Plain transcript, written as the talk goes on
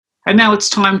And now it's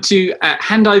time to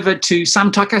hand over to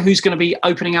Sam Tucker, who's going to be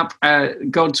opening up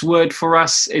God's Word for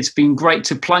us. It's been great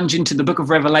to plunge into the book of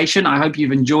Revelation. I hope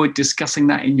you've enjoyed discussing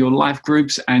that in your life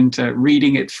groups and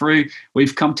reading it through.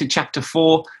 We've come to chapter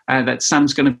 4 that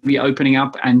Sam's going to be opening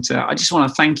up. And I just want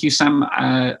to thank you, Sam.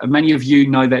 Many of you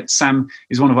know that Sam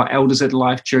is one of our elders at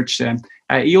Life Church.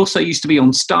 He also used to be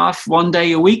on staff one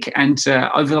day a week, and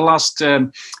over the last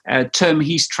term,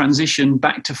 he's transitioned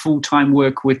back to full-time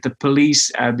work with the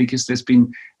police because there's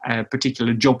been a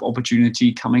particular job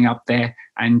opportunity coming up there.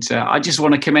 And I just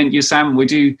want to commend you, Sam. We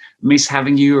do miss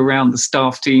having you around the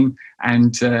staff team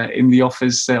and in the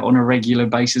office on a regular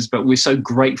basis, but we're so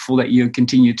grateful that you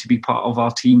continue to be part of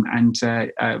our team. And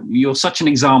you're such an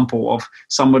example of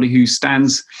somebody who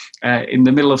stands in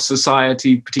the middle of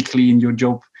society, particularly in your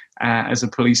job as a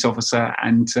police officer,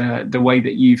 and the way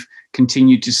that you've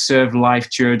continued to serve Life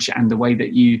Church and the way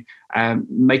that you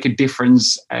make a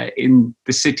difference in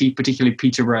the city, particularly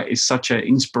Peterborough, is such an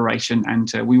inspiration,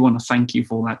 and we want to thank you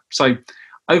for that. So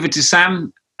over to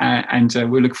Sam, and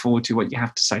we look forward to what you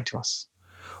have to say to us.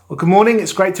 Well, good morning.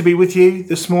 It's great to be with you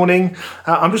this morning.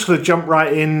 I'm just going to jump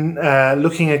right in,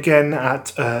 looking again at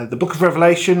the book of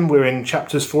Revelation. We're in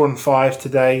chapters 4 and 5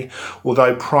 today,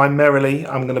 although primarily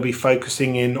I'm going to be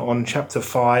focusing in on chapter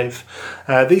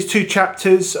 5. These two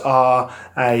chapters are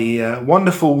a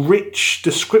wonderful, rich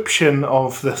description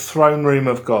of the throne room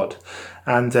of God.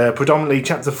 And predominantly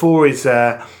chapter 4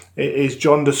 is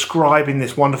John describing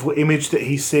this wonderful image that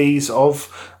he sees of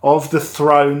the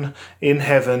throne in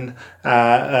heaven.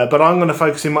 But I'm going to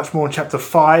focus in much more on chapter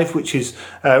 5, which is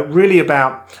really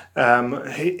about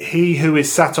he who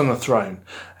is sat on the throne.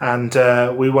 And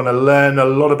we want to learn a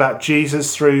lot about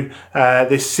Jesus through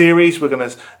this series. We're going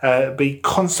to be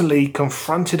constantly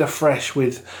confronted afresh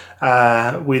with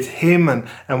him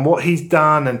and what he's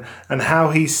done and how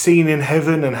he's seen in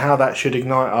heaven, and how that should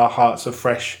ignite our hearts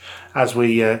afresh as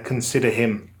we consider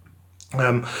him.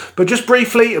 But just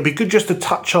briefly, it'll be good just to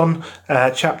touch on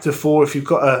chapter 4. If you've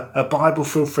got a Bible,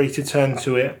 feel free to turn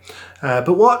to it.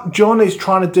 But what John is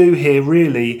trying to do here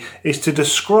really is to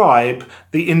describe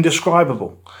the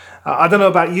indescribable. I don't know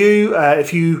about you,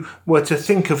 if you were to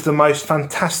think of the most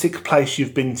fantastic place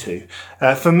you've been to.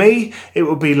 For me, it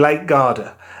would be Lake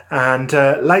Garda. And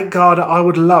Lake Garda, I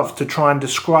would love to try and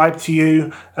describe to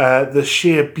you the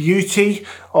sheer beauty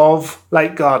of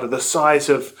Lake Garda, the size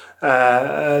of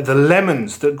the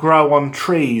lemons that grow on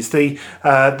trees, the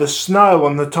snow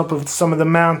on the top of some of the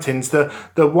mountains, the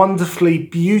wonderfully,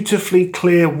 beautifully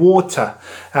clear water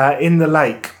in the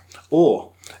lake,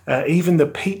 or even the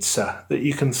pizza that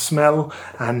you can smell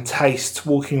and taste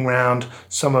walking around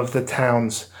some of the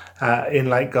towns in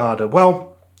Lake Garda. Well,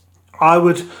 I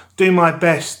would do my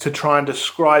best to try and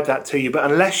describe that to you, but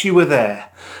unless you were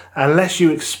there, unless you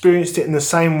experienced it in the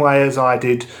same way as I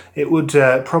did, it would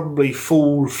probably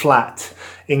fall flat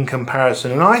in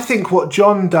comparison. And I think what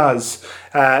John does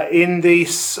in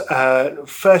this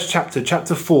first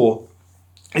chapter 4,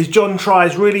 is John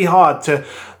tries really hard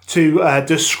to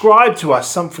describe to us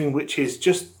something which is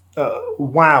just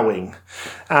wowing.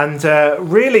 And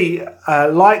really,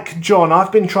 like John,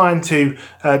 I've been trying to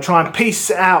piece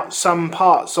out some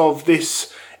parts of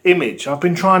this image. I've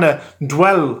been trying to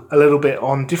dwell a little bit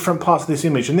on different parts of this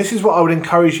image, and this is what I would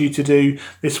encourage you to do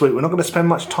this week. We're not going to spend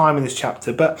much time in this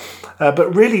chapter, but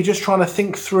really just trying to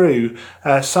think through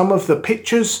some of the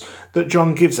pictures that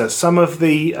John gives us, some of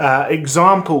the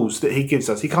examples that he gives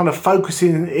us. He kind of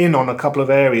focusing in on a couple of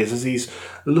areas as he's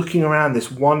looking around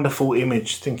this wonderful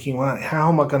image, thinking, well, how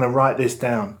am I going to write this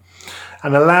down?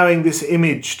 And allowing this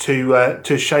image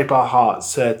to shape our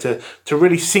hearts, to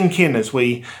really sink in as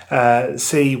we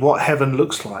see what heaven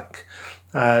looks like,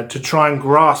 to try and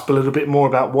grasp a little bit more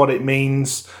about what it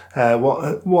means,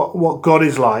 what God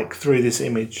is like through this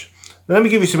image. Now, let me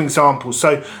give you some examples.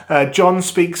 So John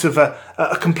speaks of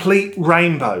a complete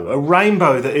rainbow, a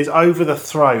rainbow that is over the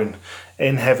throne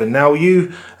in heaven. Now,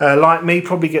 you, like me,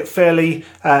 probably get fairly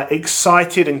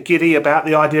excited and giddy about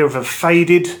the idea of a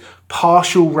faded,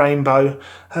 partial rainbow,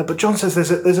 but John says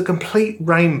there's a complete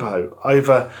rainbow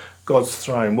over God's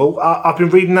throne. Well, I've been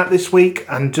reading that this week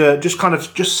and just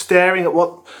staring at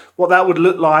what that would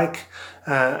look like,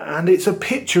 and it's a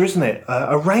picture, isn't it?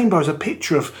 A rainbow is a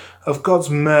picture of God's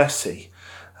mercy,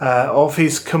 of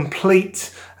his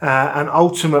complete and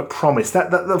ultimate promise.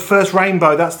 That the first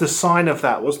rainbow, that's the sign of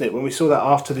that, wasn't it? When we saw that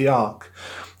after the ark,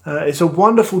 it's a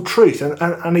wonderful truth,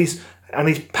 and he's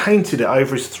painted it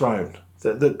over his throne.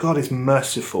 That God is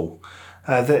merciful,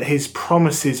 that his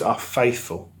promises are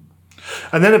faithful.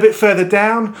 And then a bit further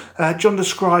down, John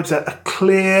describes a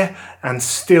clear and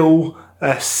still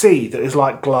sea that is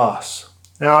like glass.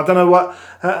 Now, I don't know what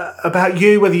about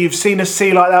you, whether you've seen a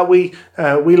sea like that. We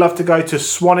love to go to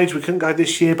Swanage. We couldn't go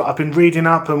this year, but I've been reading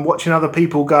up and watching other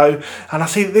people go. And I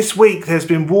see that this week there's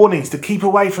been warnings to keep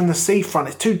away from the seafront.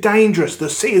 It's too dangerous. The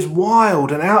sea is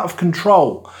wild and out of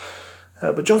control.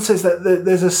 But John says that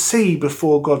there's a sea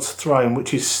before God's throne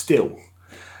which is still.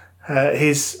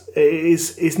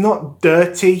 It's not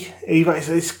dirty either.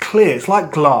 It's clear. It's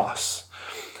like glass.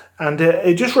 And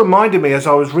it just reminded me as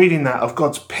I was reading that of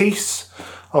God's peace,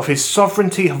 of his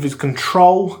sovereignty, of his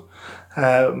control.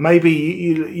 Maybe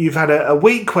you've had a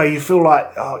week where you feel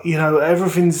like,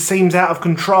 everything seems out of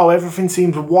control. Everything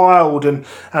seems wild and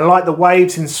like the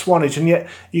waves in Swanage. And yet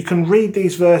you can read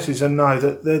these verses and know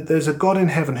that there's a God in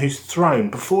heaven whose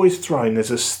throne, before his throne, there's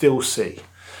a still sea.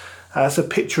 It's a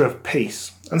picture of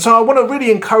peace. And so I want to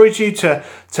really encourage you to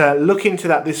look into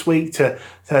that this week, to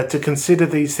consider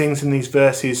these things in these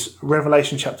verses,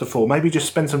 Revelation chapter 4. Maybe just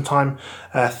spend some time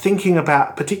thinking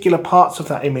about particular parts of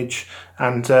that image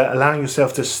and allowing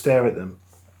yourself to stare at them.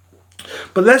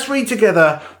 But let's read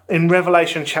together in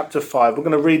Revelation chapter 5. We're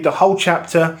going to read the whole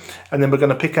chapter, and then we're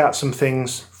going to pick out some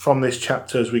things from this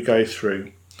chapter as we go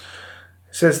through.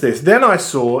 It says this: "Then I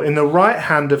saw in the right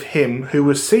hand of him who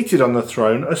was seated on the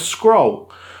throne a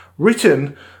scroll,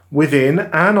 written within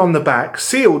and on the back,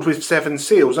 sealed with 7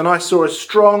 seals. And I saw a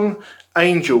strong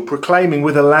angel proclaiming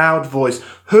with a loud voice,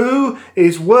 'Who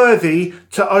is worthy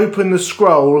to open the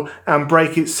scroll and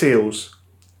break its seals?'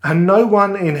 And no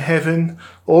one in heaven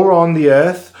or on the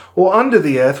earth or under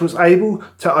the earth was able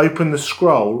to open the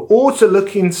scroll or to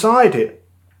look inside it.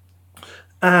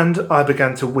 And I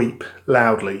began to weep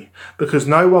loudly, because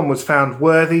no one was found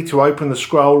worthy to open the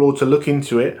scroll or to look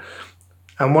into it.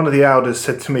 And one of the elders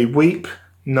said to me, 'Weep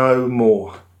no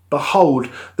more. Behold,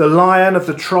 the Lion of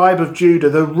the tribe of Judah,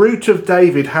 the Root of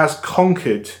David, has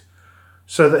conquered,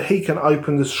 so that he can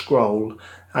open the scroll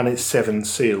and its 7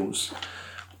 seals.'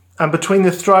 And between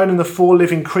the throne and the 4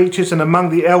 living creatures and among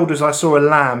the elders I saw a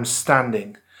lamb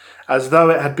standing, as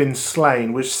though it had been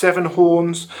slain, with 7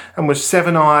 horns and with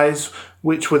 7 eyes,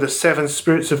 which were the 7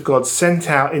 spirits of God sent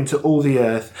out into all the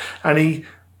earth. And he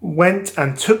went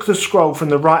and took the scroll from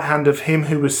the right hand of him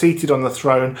who was seated on the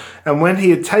throne. And when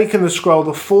he had taken the scroll,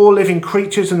 the 4 living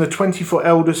creatures and the 24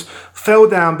 elders fell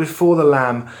down before the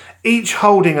Lamb, each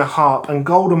holding a harp and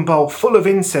golden bowl full of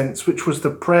incense, which was the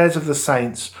prayers of the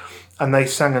saints. And they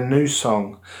sang a new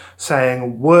song,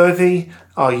 saying, 'Worthy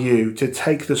are you to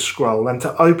take the scroll and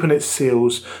to open its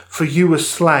seals, for you were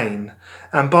slain,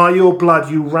 and by your blood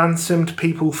you ransomed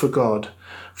people for God,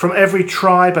 from every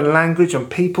tribe and language and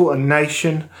people and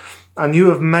nation, and you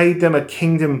have made them a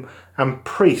kingdom and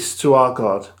priests to our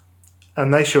God,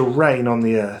 and they shall reign on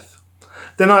the earth.'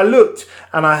 Then I looked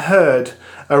and I heard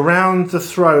around the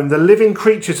throne the living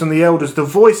creatures and the elders, the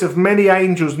voice of many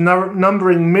angels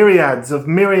numbering myriads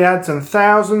and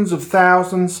thousands of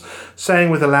thousands, saying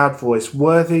with a loud voice,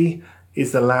 'Worthy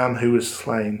is the Lamb who was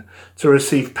slain, to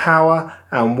receive power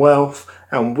and wealth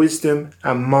and wisdom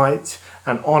and might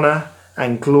and honour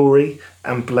and glory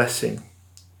and blessing.'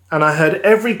 And I heard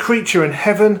every creature in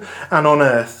heaven and on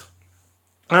earth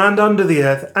and under the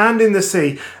earth and in the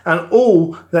sea and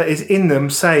all that is in them,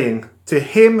 saying, 'To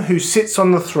him who sits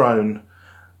on the throne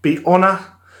be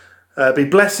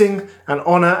blessing and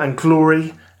honour and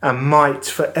glory and might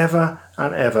forever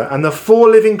and ever.' And the 4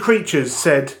 living creatures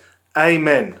said,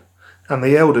 'Amen.' And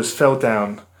the elders fell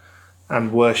down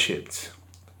and worshipped."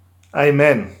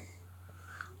 Amen.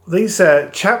 These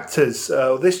chapters,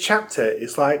 this chapter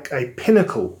is like a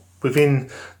pinnacle within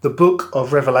the book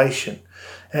of Revelation.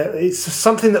 It's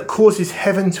something that causes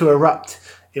heaven to erupt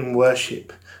in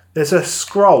worship. There's a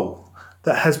scroll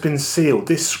that has been sealed.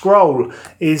 This scroll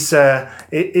is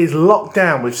locked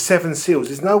down with 7 seals.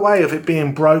 There's no way of it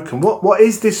being broken. What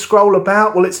is this scroll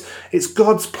about? Well, it's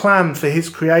God's plan for his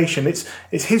creation.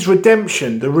 It's his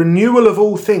redemption, the renewal of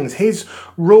all things, his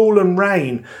rule and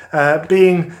reign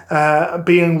being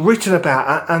written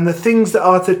about, and the things that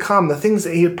are to come, the things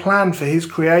that he had planned for his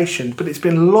creation. But it's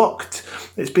been locked,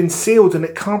 it's been sealed, and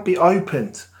it can't be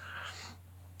opened.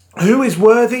 Who is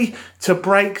worthy to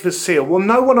break the seal? Well,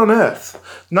 no one on earth,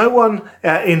 no one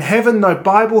in heaven, no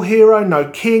Bible hero, no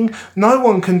king, no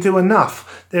one can do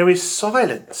enough. There is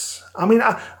silence. I mean,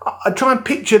 I try and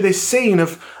picture this scene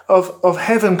of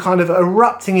heaven kind of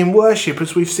erupting in worship,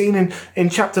 as we've seen in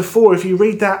chapter 4. If you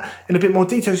read that in a bit more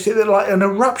detail, you see that like an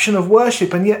eruption of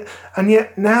worship, and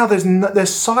yet now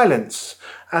there's silence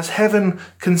as heaven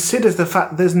considers the fact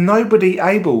that there's nobody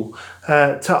able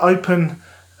to open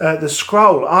the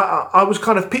scroll, I was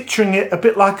kind of picturing it a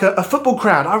bit like a football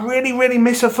crowd. I really, really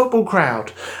miss a football crowd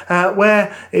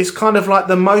where it's kind of like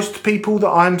the most people that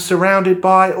I'm surrounded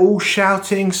by, all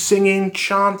shouting, singing,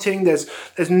 chanting. There's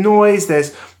noise,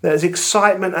 there's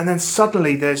excitement, and then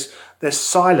suddenly there's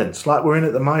silence, like we're in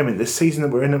at the moment. This season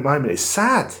that we're in at the moment is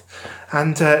sad.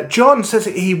 And John says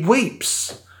that he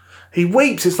weeps. He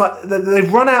weeps. It's like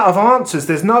they've run out of answers.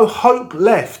 There's no hope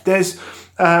left. There's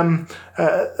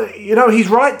he's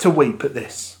right to weep at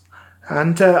this.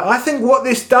 And I think what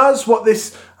this does, what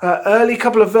this early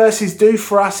couple of verses do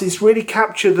for us, is really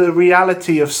capture the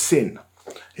reality of sin.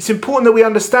 It's important that we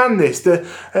understand this,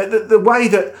 the way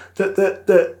that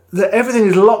everything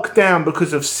is locked down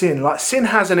because of sin. Like, sin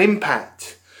has an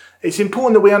impact. It's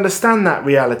important that we understand that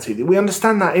reality, that we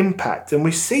understand that impact. And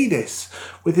we see this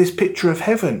with this picture of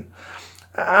heaven.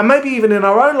 And maybe even in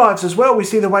our own lives as well, we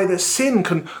see the way that sin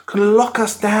can lock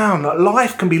us down.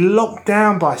 Life can be locked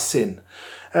down by sin.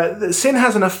 Sin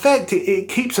has an effect. It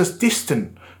keeps us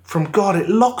distant from God. It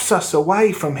locks us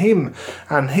away from Him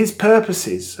and His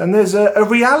purposes. And there's a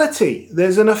reality.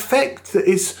 There's an effect that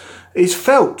is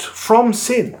felt from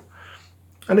sin.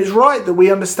 And it's right that we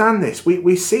understand this.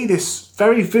 We see this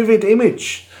very vivid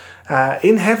image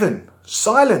in heaven.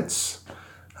 Silence.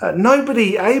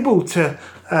 Nobody able to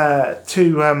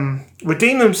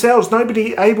redeem themselves.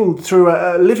 Nobody able through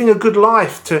living a good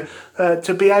life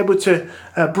to be able to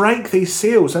break these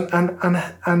seals.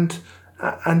 And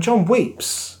John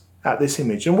weeps at this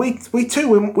image. And we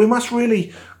too must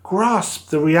really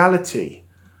grasp the reality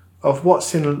of what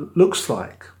sin looks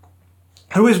like.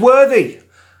 Who is worthy?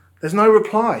 There's no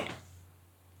reply.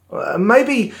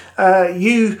 Maybe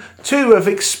you too have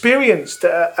experienced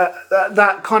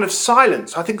that kind of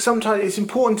silence. I think sometimes it's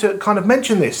important to kind of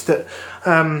mention this, that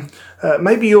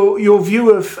maybe your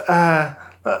view of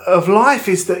life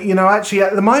is that, actually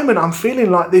at the moment I'm feeling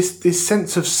like this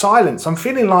sense of silence. I'm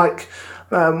feeling like,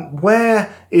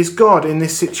 where is God in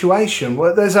this situation?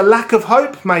 Well, there's a lack of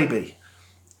hope maybe.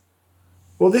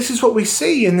 Well, this is what we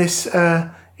see in this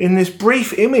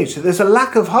brief image, that there's a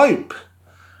lack of hope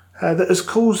that has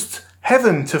caused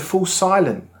heaven to fall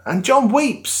silent. And John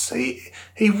weeps.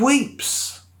 He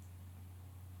weeps.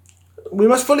 We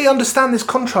must fully understand this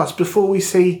contrast before we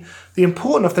see the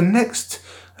importance of the next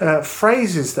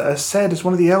phrases that are said, as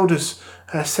one of the elders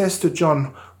says to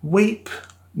John, "Weep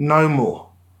no more.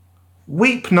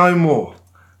 Weep no more.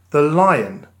 The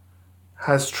lion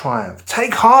has triumphed."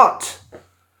 Take heart.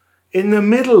 In the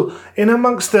middle, in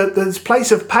amongst this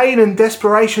place of pain and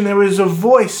desperation, there is a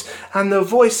voice, and the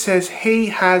voice says, "He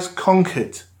has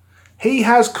conquered. He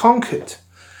has conquered."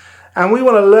 And we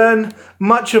want to learn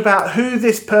much about who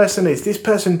this person is, this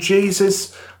person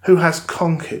Jesus, who has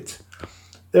conquered.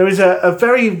 There is a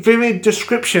very vivid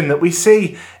description that we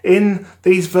see in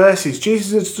these verses.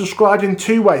 Jesus is described in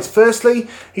two ways. Firstly,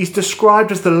 he's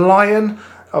described as the lion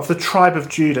of the tribe of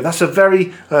Judah. That's a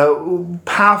very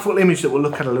powerful image that we'll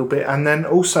look at a little bit. And then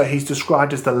also he's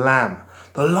described as the lamb,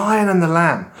 the lion and the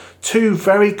lamb. Two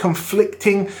very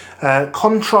conflicting,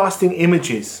 contrasting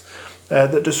images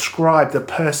that describe the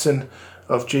person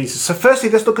of Jesus. So firstly,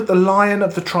 let's look at the lion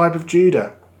of the tribe of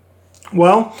Judah.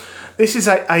 Well, this is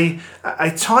a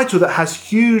title that has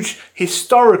huge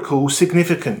historical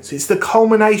significance. It's the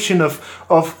culmination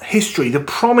of history, the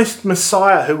promised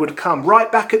Messiah who would come. Right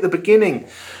back at the beginning,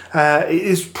 it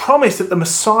is promised that the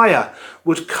Messiah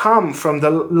would come from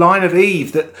the line of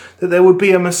Eve, that there would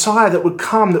be a Messiah that would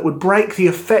come, that would break the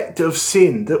effect of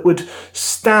sin, that would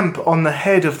stamp on the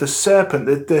head of the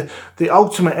serpent, the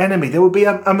ultimate enemy. There would be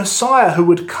a Messiah who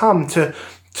would come to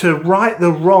right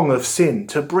the wrong of sin,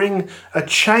 to bring a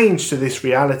change to this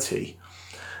reality.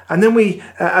 And then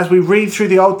as we read through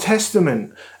the Old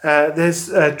Testament,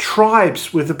 there's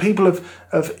tribes with the people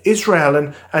of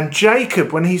Israel, and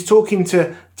Jacob, when he's talking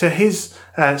to his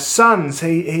sons,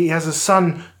 he has a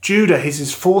son, Judah, he's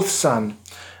his fourth son.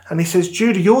 And he says,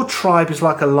 "Judah, your tribe is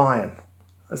like a lion.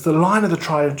 As the lion of the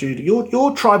tribe of Judah.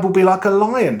 Your tribe will be like a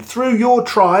lion. Through your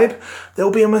tribe, there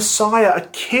will be a Messiah, a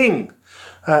king,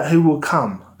 who will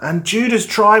come. And Judah's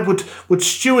tribe would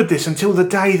steward this until the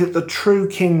day that the true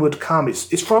king would come."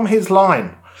 It's from his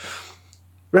line.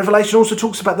 Revelation also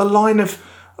talks about the line of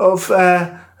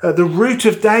the root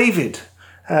of David,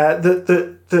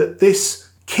 that this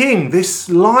king, this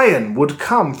lion, would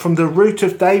come from the root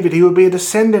of David. He would be a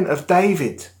descendant of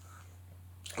David.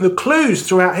 The clues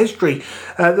throughout history,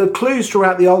 the clues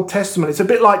throughout the Old Testament, it's a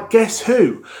bit like Guess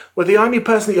Who, where the only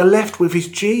person that you're left with is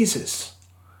Jesus.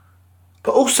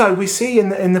 But also we see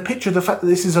in the picture the fact that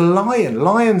this is a lion.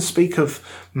 Lions speak of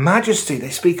majesty.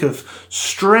 They speak of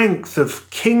strength, of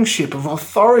kingship, of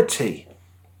authority.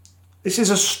 This is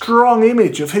a strong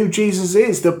image of who Jesus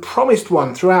is, the promised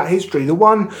one throughout history, the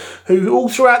one who all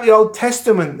throughout the Old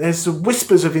Testament there's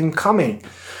whispers of him coming.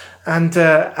 And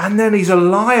then he's a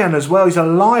lion as well. He's a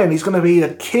lion. He's going to be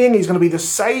the king. He's going to be the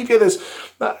saviour.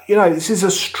 This is a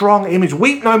strong image.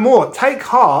 Weep no more. Take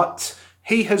heart.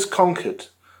 He has conquered.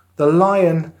 The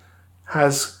lion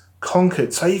has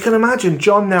conquered. So you can imagine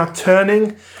John now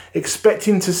turning,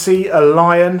 expecting to see a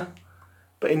lion,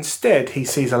 but instead he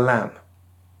sees a lamb.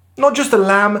 Not just a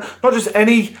lamb, not just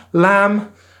any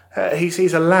lamb. He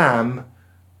sees a lamb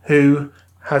who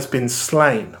has been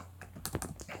slain.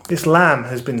 This lamb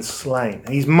has been slain.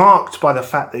 He's marked by the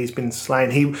fact that he's been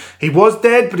slain. He was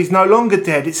dead, but he's no longer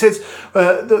dead. It says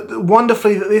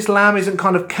wonderfully that this lamb isn't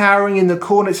kind of cowering in the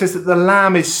corner. It says that the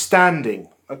lamb is standing.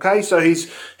 Okay, so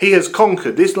he has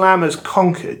conquered. This lamb has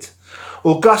conquered.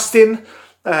 Augustine,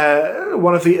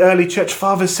 one of the early church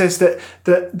fathers, says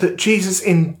that Jesus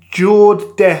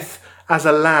endured death as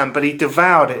a lamb, but he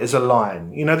devoured it as a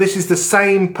lion. This is the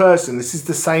same person. This is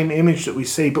the same image that we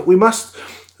see. But we must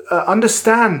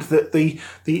understand that the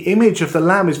image of the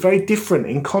lamb is very different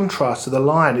in contrast to the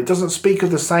lion. It doesn't speak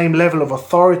of the same level of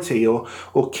authority or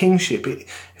kingship. In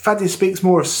fact, it speaks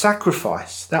more of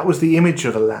sacrifice. That was the image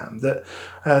of a lamb. That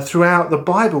throughout the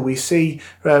Bible we see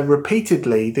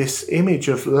repeatedly this image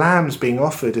of lambs being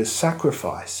offered as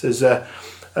sacrifice, as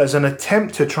an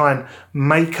attempt to try and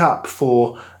make up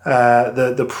for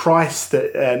the price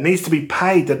that needs to be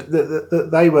paid. That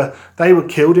they were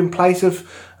killed in place of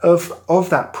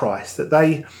that price. That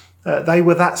they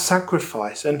were that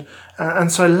sacrifice,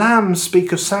 and so lambs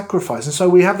speak of sacrifice. And so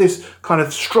we have this kind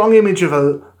of strong image of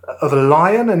a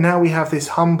lion, and now we have this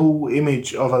humble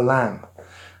image of a lamb.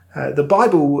 The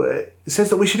Bible says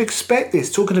that we should expect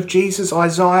this. Talking of Jesus,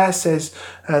 Isaiah says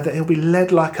that he'll be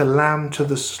led like a lamb to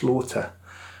the slaughter.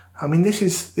 I mean, this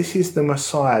is the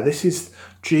Messiah. This is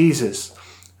Jesus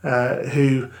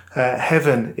who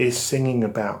heaven is singing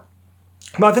about.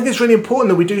 But I think it's really important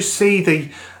that we do see the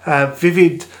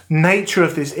vivid nature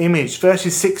of this image.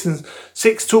 Verses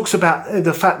 6 talks about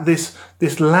the fact that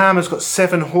this lamb has got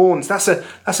 7 horns. That's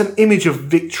an image of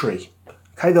victory.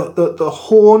 Okay, the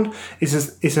horn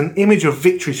is an image of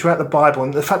victory throughout the Bible,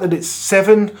 and the fact that it's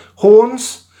 7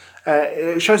 horns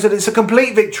it shows that it's a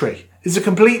complete victory. It's a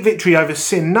complete victory over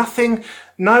sin.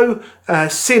 No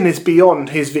sin is beyond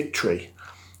his victory,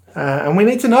 and we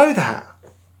need to know that.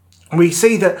 We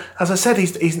see that, as I said,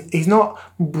 he's not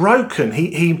broken.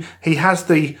 He has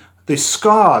the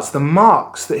scars, the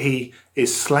marks that he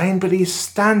is slain, but he's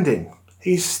standing.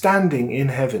 He's standing in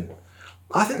heaven.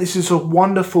 I think this is a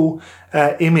wonderful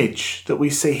image that we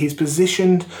see. He's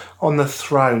positioned on the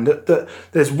throne. That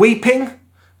there's weeping,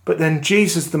 but then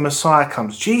Jesus, the Messiah,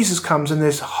 comes. Jesus comes and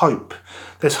there's hope.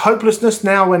 There's hopelessness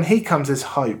now. When he comes, there's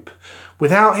hope.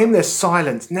 Without him, there's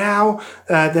silence. Now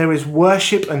there is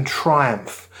worship and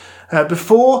triumph.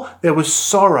 Before, there was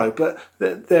sorrow, but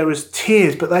there was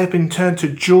tears, but they have been turned to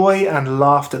joy and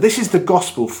laughter. This is the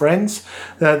gospel, friends,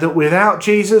 that without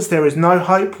Jesus, there is no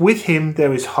hope. With him,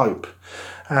 there is hope.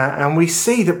 And we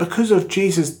see that because of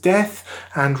Jesus' death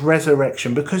and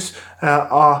resurrection, because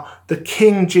the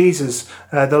King Jesus,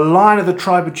 the Lion of the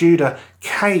tribe of Judah,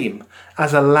 came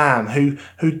as a lamb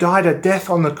who died a death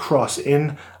on the cross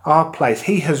in our place.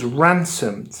 He has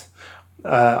ransomed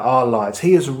our lives.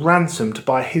 He is ransomed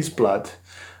by his blood,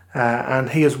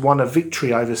 and he has won a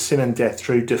victory over sin and death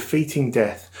through defeating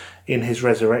death in his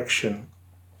resurrection.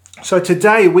 So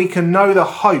today we can know the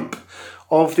hope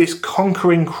of this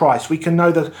conquering Christ. We can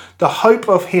know the hope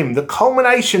of him. The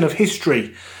culmination of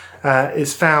history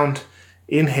is found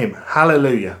in him.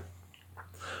 Hallelujah.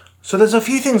 So there's a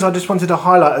few things I just wanted to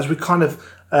highlight as we kind of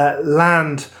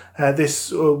land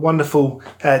this wonderful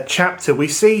chapter. We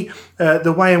see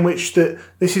the way in which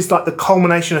this is like the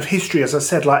culmination of history. As I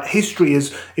said, like history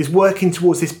is working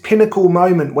towards this pinnacle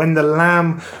moment when the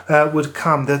Lamb would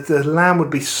come, that the Lamb would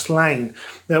be slain,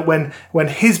 that when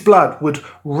his blood would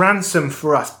ransom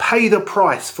for us, pay the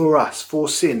price for us for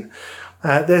sin.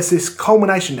 There's this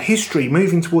culmination, history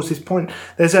moving towards this point.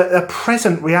 There's a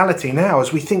present reality now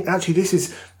as we think, actually, this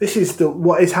is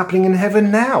what is happening in heaven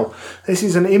now. This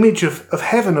is an image of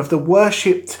heaven, of the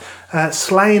worshipped,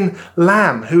 slain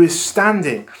Lamb who is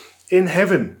standing in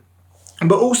heaven.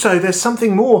 But also there's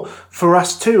something more for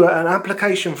us too, an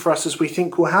application for us as we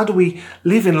think, well, how do we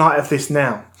live in light of this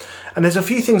now? And there's a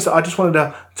few things that I just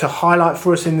wanted to highlight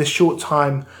for us in this short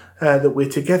time that we're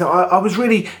together. I was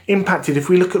really impacted. If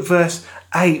we look at verse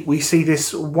 8, we see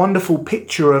this wonderful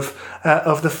picture of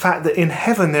the fact that in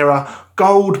heaven there are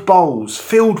gold bowls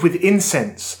filled with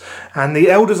incense, and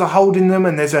the elders are holding them,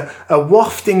 and there's a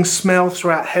wafting smell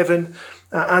throughout heaven.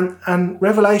 And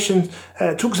Revelation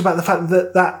talks about the fact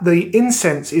that the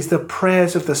incense is the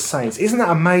prayers of the saints. Isn't that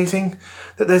amazing?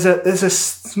 That there's a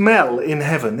smell in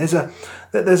heaven. There's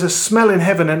a smell in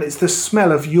heaven, and it's the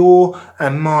smell of your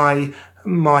and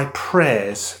my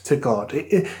prayers to God.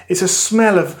 It's a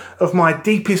smell of my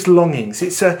deepest longings.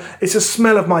 It's a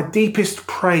smell of my deepest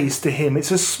praise to Him. It's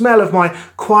a smell of my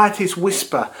quietest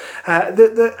whisper.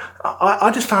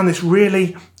 I just found this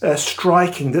really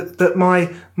striking. That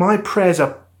my prayers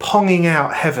are ponging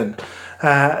out heaven.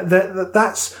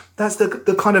 That's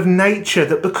the kind of nature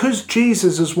that, because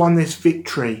Jesus has won this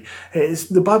victory,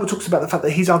 the Bible talks about the fact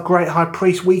that He's our great high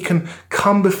priest. We can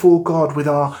come before God with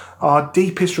our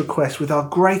deepest requests, with our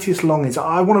greatest longings.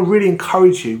 I want to really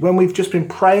encourage you, when we've just been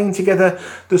praying together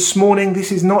this morning,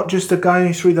 this is not just a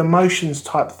going through the motions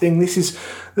type thing. This is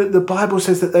that the Bible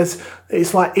says that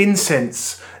it's like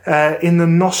incense in the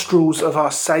nostrils of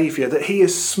our Saviour, that He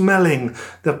is smelling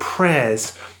the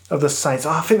prayers of the saints.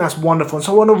 I think that's wonderful, and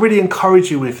so I want to really encourage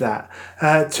you with that,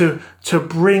 to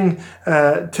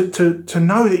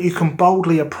know that you can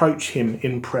boldly approach Him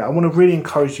in prayer. I want to really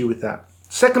encourage you with that.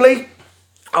 Secondly,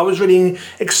 I was really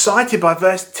excited by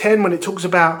verse 10 when it talks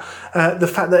about the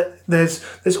fact that there's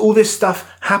all this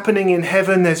stuff happening in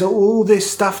heaven. There's all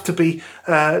this stuff to be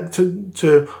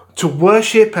to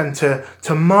worship and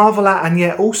to marvel at, and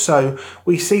yet also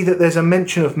we see that there's a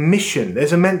mention of mission.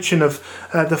 There's a mention of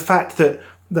the fact that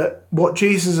what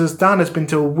Jesus has done has been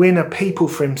to win a people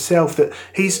for Himself, that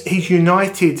He's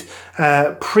united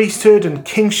priesthood and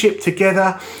kingship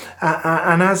together,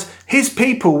 and as His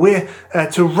people we're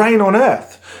to reign on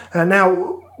earth. Now,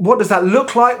 what does that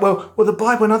look like? Well, the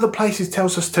Bible in other places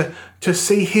tells us to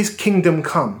see His kingdom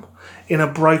come in a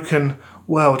broken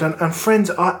world. And friends,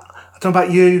 I don't know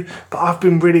about you, but I've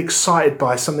been really excited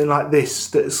by something like this.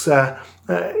 That's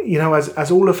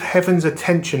as all of heaven's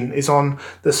attention is on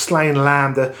the slain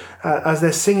lamb, as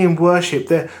they're singing worship,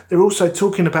 they're also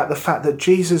talking about the fact that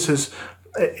Jesus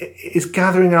is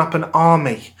gathering up an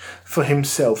army for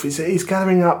Himself. He's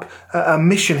gathering up a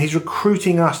mission. He's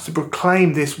recruiting us to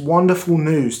proclaim this wonderful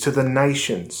news to the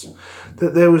nations.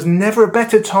 That there was never a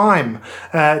better time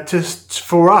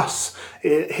for us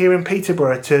here in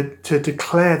Peterborough to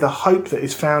declare the hope that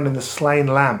is found in the slain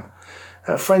lamb.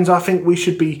 Friends, I think we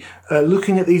should be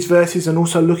looking at these verses and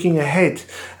also looking ahead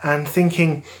and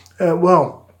thinking,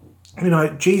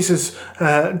 Jesus'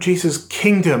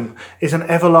 kingdom is an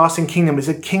everlasting kingdom. It's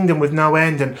a kingdom with no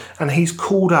end, and He's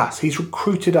called us, He's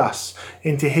recruited us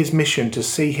into His mission to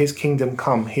see His kingdom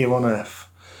come here on earth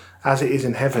as it is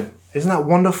in heaven. Isn't that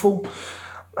wonderful?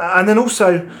 And then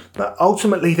also,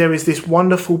 ultimately, there is this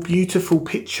wonderful, beautiful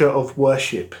picture of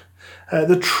worship.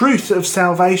 The truth of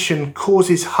salvation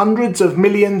causes hundreds of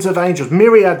millions of angels,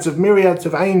 myriads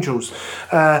of angels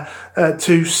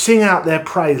to sing out their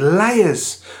praise,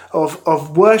 layers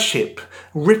of worship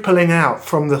rippling out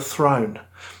from the throne.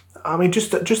 I mean,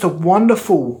 just a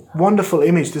wonderful, wonderful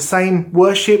image. The same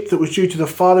worship that was due to the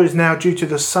Father is now due to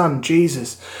the Son,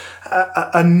 Jesus.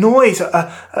 A noise,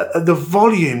 the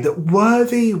volume that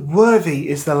worthy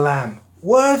is the Lamb.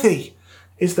 Worthy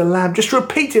is the Lamb. Just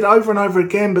repeat it over and over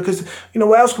again, because,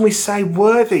 what else can we say?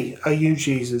 Worthy are you,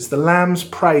 Jesus. The Lamb's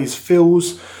praise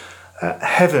fills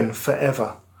heaven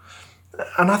forever.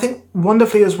 And I think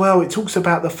wonderfully as well, it talks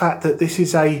about the fact that this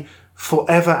is a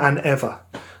forever and ever.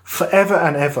 Forever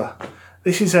and ever.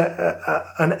 This is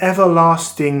an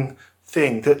everlasting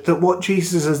thing. That what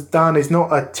Jesus has done is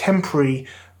not a temporary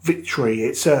victory.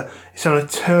 It's an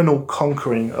eternal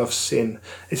conquering of sin.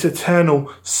 It's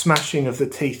eternal smashing of the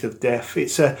teeth of death.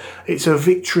 It's a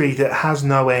victory that has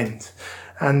no end.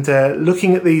 And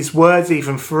looking at these words,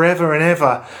 even forever and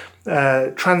ever,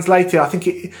 translated, I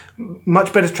think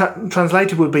much better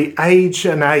translated would be age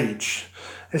and age.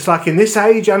 It's like in this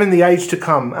age and in the age to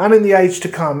come, and in the age to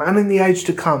come, and in the age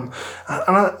to come.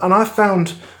 And I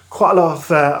found quite a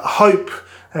lot of hope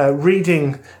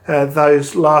reading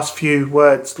those last few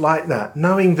words like that,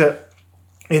 knowing that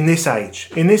in this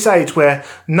age where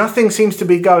nothing seems to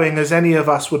be going as any of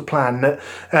us would plan, that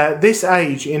this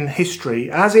age in history,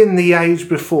 as in the age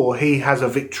before, He has a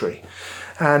victory.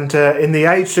 And in the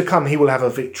age to come, He will have a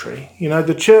victory.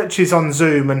 The church is on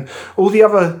Zoom and all the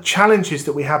other challenges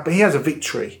that we have, but He has a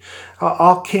victory.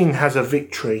 Our King has a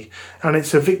victory. And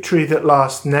it's a victory that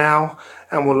lasts now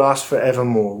and will last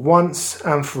forevermore, once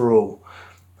and for all.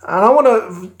 And I want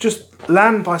to just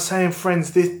land by saying,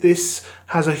 friends, this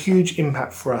has a huge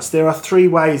impact for us. There are three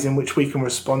ways in which we can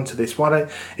respond to this.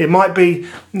 It might be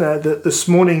that this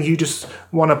morning you just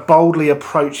want to boldly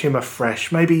approach him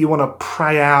afresh. Maybe you want to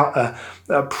pray out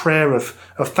a prayer of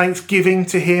thanksgiving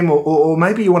to him, or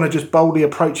maybe you want to just boldly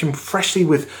approach him freshly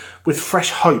with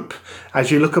fresh hope as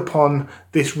you look upon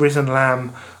this risen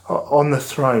Lamb on the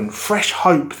throne. Fresh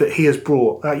hope that he has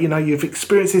brought. You've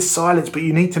experienced his silence, but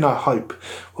you need to know hope.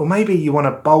 Well, maybe you want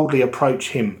to boldly approach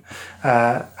him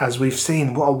as we've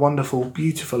seen. What a wonderful,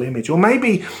 beautiful image. Or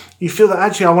maybe you feel that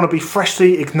actually I want to be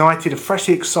freshly ignited,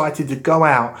 freshly excited to go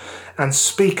out and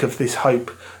speak of this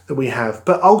hope that we have.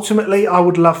 But ultimately, I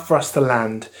would love for us to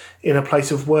land in a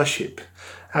place of worship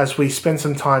as we spend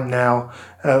some time now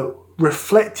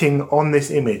reflecting on this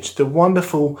image, the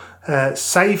wonderful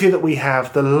Saviour that we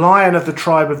have, the Lion of the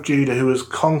tribe of Judah who has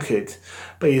conquered,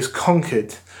 but he has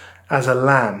conquered as a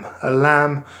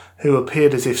lamb who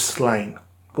appeared as if slain.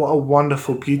 What a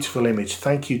wonderful, beautiful image.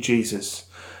 Thank you, Jesus,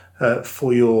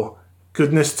 for your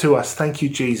goodness to us. Thank you,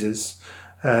 Jesus,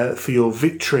 for your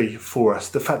victory for us,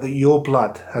 the fact that your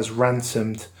blood has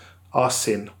ransomed our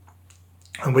sin,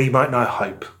 and we might know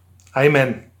hope.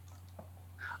 Amen.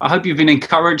 I hope you've been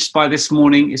encouraged by this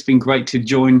morning. It's been great to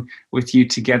join with you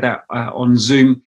together on Zoom.